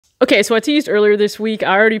Okay, so I teased earlier this week,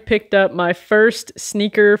 I already picked up my first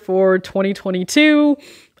sneaker for 2022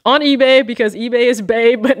 on eBay because eBay is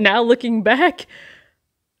bae, but now looking back,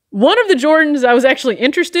 one of the Jordans I was actually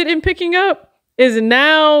interested in picking up is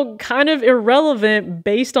now kind of irrelevant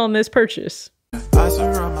based on this purchase. I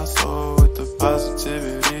surround my soul with the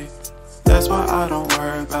positivity. That's why I don't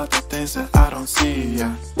worry about the things that I don't see.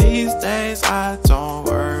 Yeah. These days I don't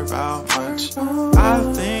worry about much.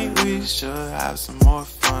 I think we should have some more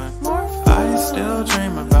fun. I still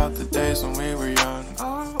dream about the days when we were young.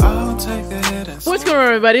 I'll take a hit and What's going on,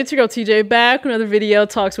 everybody? It's your girl TJ back with another video.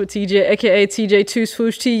 Talks with TJ, aka TJ2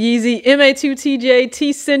 Swoosh T Yeezy, MA2 TJ T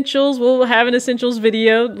Essentials. We'll have an Essentials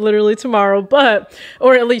video literally tomorrow,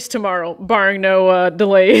 or at least tomorrow, barring no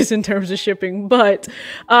delays in terms of shipping. But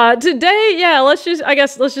today, yeah, let's just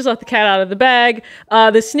let the cat out of the bag.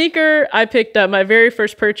 The sneaker I picked up, my very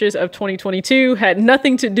first purchase of 2022, had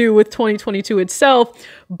nothing to do with 2022 itself,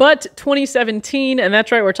 but 2017, and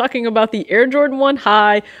that's right, we're talking about the Air Jordan 1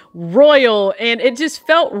 High Royal, and it just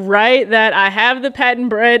felt right that I have the patent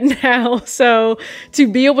bread now, so to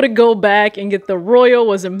be able to go back and get the Royal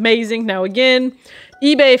was amazing. Now again,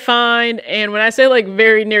 eBay find, and when I say like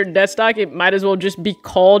very near dead stock, it might as well just be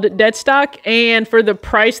called dead stock, and for the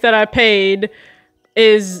price that I paid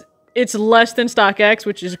it's less than StockX,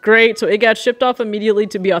 which is great. So it got shipped off immediately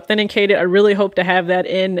to be authenticated. I really hope to have that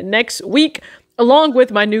in next week, along with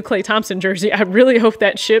my new Klay Thompson jersey. I really hope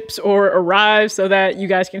that ships or arrives so that you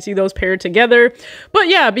guys can see those paired together. But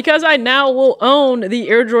yeah, because I now will own the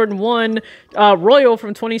Air Jordan 1 Royal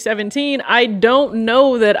from 2017, I don't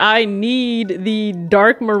know that I need the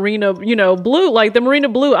dark marina, blue, like the marina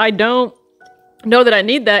blue. I don't know that I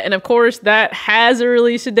need that. And of course, that has a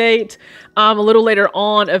release date a little later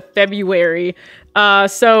on of February.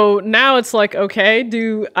 So now it's like, okay,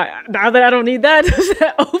 now that I don't need that, does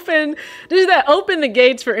that open the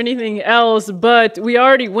gates for anything else? But we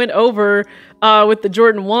already went over with the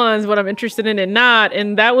Jordan 1s what I'm interested in and not,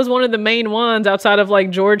 and that was one of the main ones outside of like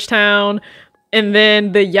Georgetown and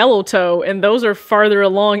then the yellow toe, and those are farther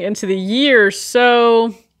along into the year.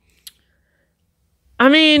 So I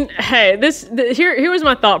mean, hey, here was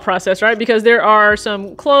my thought process, right? Because there are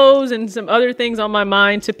some clothes and some other things on my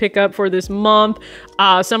mind to pick up for this month.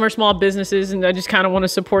 Some are small businesses, and I just kind of want to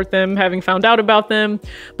support them, having found out about them.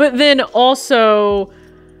 But then also,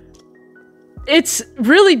 it's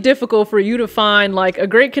really difficult for you to find like a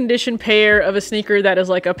great condition pair of a sneaker that is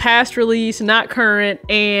like a past release, not current,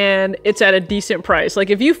 and it's at a decent price.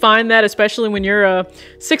 Like if you find that, especially when you're a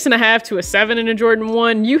 6.5 to a 7 in a Jordan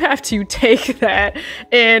 1, you have to take that.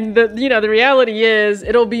 And the reality is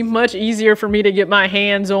it'll be much easier for me to get my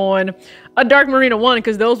hands on a dark marina 1,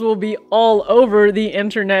 because those will be all over the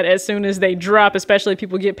internet as soon as they drop, especially if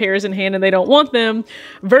people get pairs in hand and they don't want them,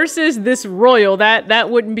 versus this Royal, that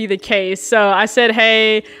wouldn't be the case. So I said,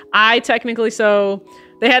 hey, so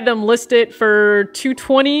they had them listed for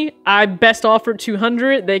 $220. I best offered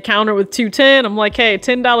 $200. They countered with $210. I'm like, hey,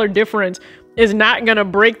 $10 difference is not gonna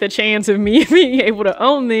break the chance of me being able to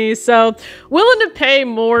own these. So willing to pay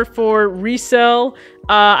more for resale.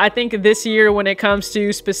 I think this year when it comes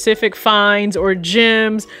to specific finds or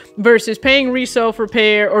gems versus paying resale for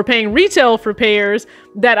paying retail for pairs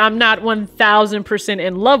that I'm not 1000%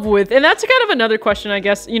 in love with. And that's kind of another question, I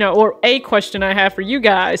guess, or a question I have for you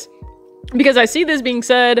guys, because I see this being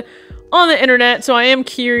said on the internet. So I am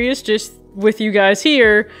curious just with you guys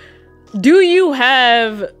here. Do you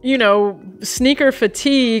have, sneaker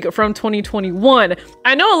fatigue from 2021?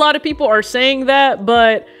 I know a lot of people are saying that,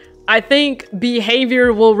 but I think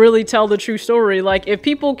behavior will really tell the true story. Like if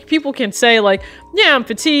people can say like, yeah, I'm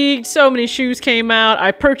fatigued, so many shoes came out,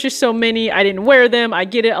 I purchased so many, I didn't wear them. I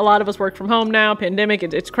get it. A lot of us work from home now, pandemic,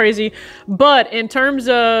 it's crazy. But in terms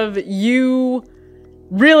of you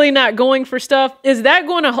really not going for stuff, will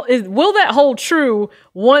that hold true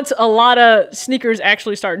once a lot of sneakers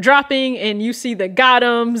actually start dropping and you see the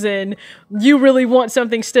Gottoms and you really want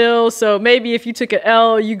something still? So maybe if you took an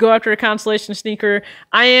L, you go after a constellation sneaker.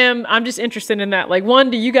 I'm just interested in that. Like, one,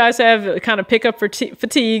 do you guys have a kind of pickup for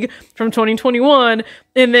fatigue from 2021?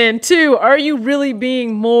 And then two, are you really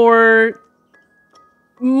being more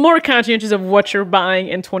conscientious of what you're buying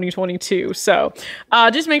in 2022? So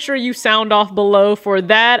just make sure you sound off below for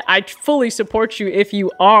that. I fully support you if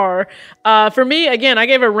you are. For me, again, I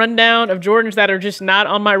gave a rundown of Jordans that are just not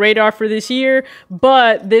on my radar for this year,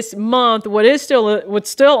 but this month, what's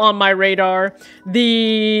still on my radar,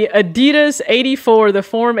 the Adidas 84, the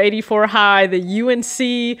Form 84 High, the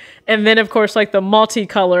UNC, and then of course like the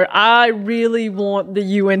multicolor. I really want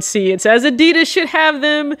the UNC. It says Adidas should have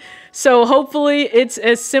them. So hopefully it's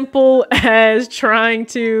as simple as trying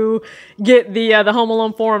to get the Home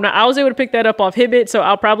Alone forum. Now I was able to pick that up off Hibbit, so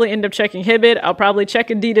I'll probably end up checking Hibbit. I'll probably check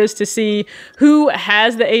Adidas to see who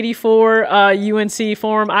has the 84 UNC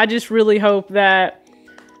forum. I just really hope that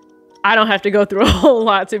I don't have to go through a whole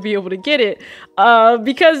lot to be able to get it.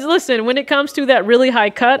 Because listen, when it comes to that really high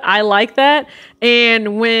cut, I like that.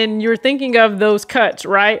 And when you're thinking of those cuts,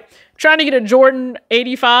 right? Trying to get a Jordan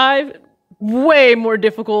 85, way more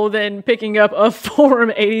difficult than picking up a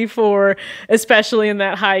Forum 84, especially in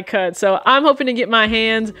that high cut. So I'm hoping to get my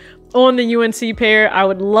hands on the UNC pair. I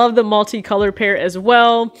would love the multicolor pair as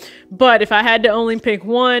well. But if I had to only pick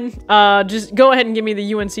one, just go ahead and give me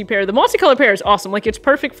the UNC pair. The multicolor pair is awesome. Like, it's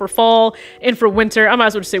perfect for fall and for winter. I might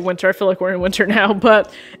as well just say winter. I feel like we're in winter now,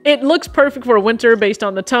 but it looks perfect for winter based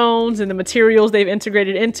on the tones and the materials they've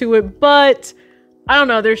integrated into it. But I don't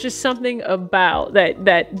know, there's just something about that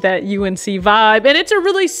UNC vibe. And it's a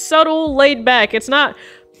really subtle, laid back. It's not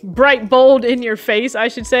bright, bold, in your face, I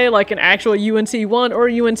should say, like an actual UNC 1 or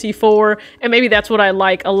UNC 4. And maybe that's what I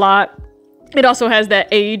like a lot. It also has that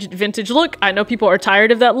aged vintage look. I know people are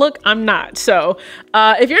tired of that look. I'm not. So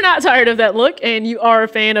if you're not tired of that look and you are a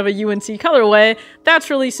fan of a UNC colorway, that's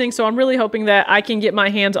releasing. So I'm really hoping that I can get my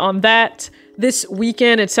hands on that this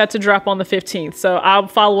weekend. It's set to drop on the 15th. So I'll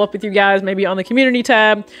follow up with you guys maybe on the community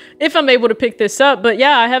tab if I'm able to pick this up. But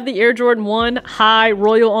yeah, I have the Air Jordan 1 High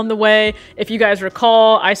Royal on the way. If you guys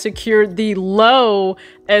recall, I secured the low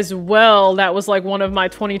as well. That was like one of my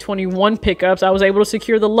 2021 pickups. I was able to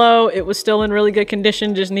secure the low. It was still in really good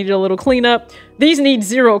condition, just needed a little cleanup. These need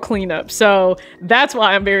zero cleanup. So that's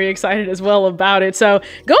why I'm very excited as well about it. So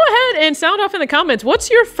go ahead and sound off in the comments. What's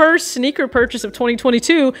your first sneaker purchase of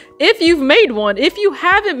 2022? If you've made one. If you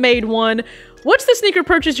haven't made one, what's the sneaker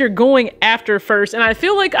purchase you're going after first? And I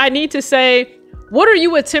feel like I need to say, what are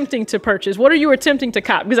you attempting to purchase? What are you attempting to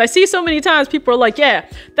cop? Because I see so many times people are like, yeah,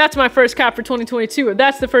 that's my first cop for 2022. Or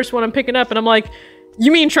that's the first one I'm picking up. And I'm like,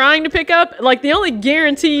 you mean trying to pick up? Like, the only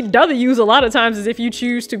guaranteed W's a lot of times is if you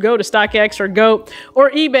choose to go to StockX or GOAT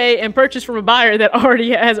or eBay and purchase from a buyer that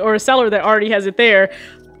already has, or a seller that already has it there.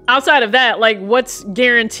 Outside of that, like, what's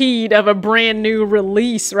guaranteed of a brand new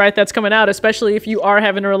release, right, that's coming out, especially if you are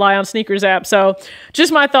having to rely on Sneakers app. So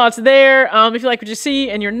just my thoughts there. If you like what you see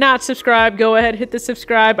and you're not subscribed, go ahead, hit the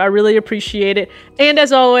subscribe. I really appreciate it. And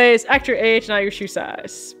as always, act your age, not your shoe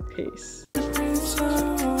size. Peace.